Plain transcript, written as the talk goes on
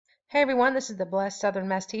Hey everyone, this is the Blessed Southern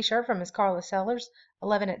Mess t-shirt from Miss Carla Sellers,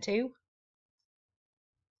 11 at 2.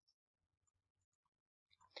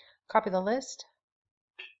 Copy the list.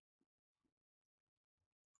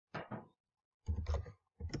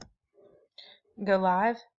 Go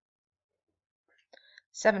live.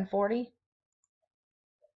 7:40.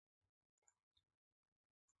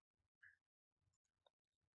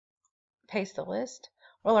 Paste the list.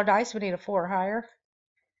 Roll our dice, we need a 4 or higher.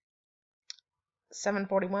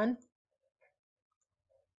 7:41. And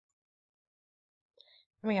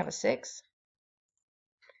we have a 6.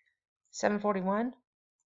 7:41.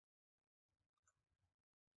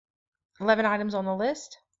 11 items on the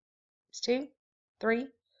list. It's 2, 3,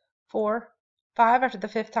 4, 5. After the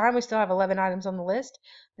 5th time, we still have 11 items on the list.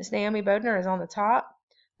 Miss Naomi Bodner is on the top.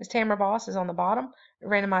 Miss Tamara Boss is on the bottom.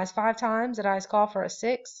 Randomized 5 times. The dice call for a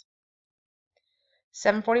 6.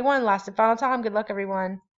 7:41, last and final time. Good luck,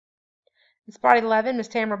 everyone. In spot 11, Miss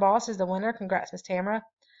Tamara Boss is the winner. Congrats, Miss Tamara.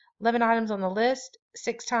 11 items on the list,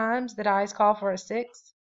 6 times. The dice call for a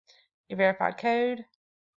 6. Your verified code.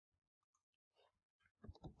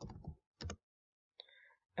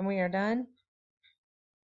 And we are done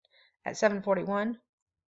at 7:41.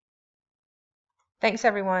 Thanks,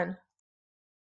 everyone.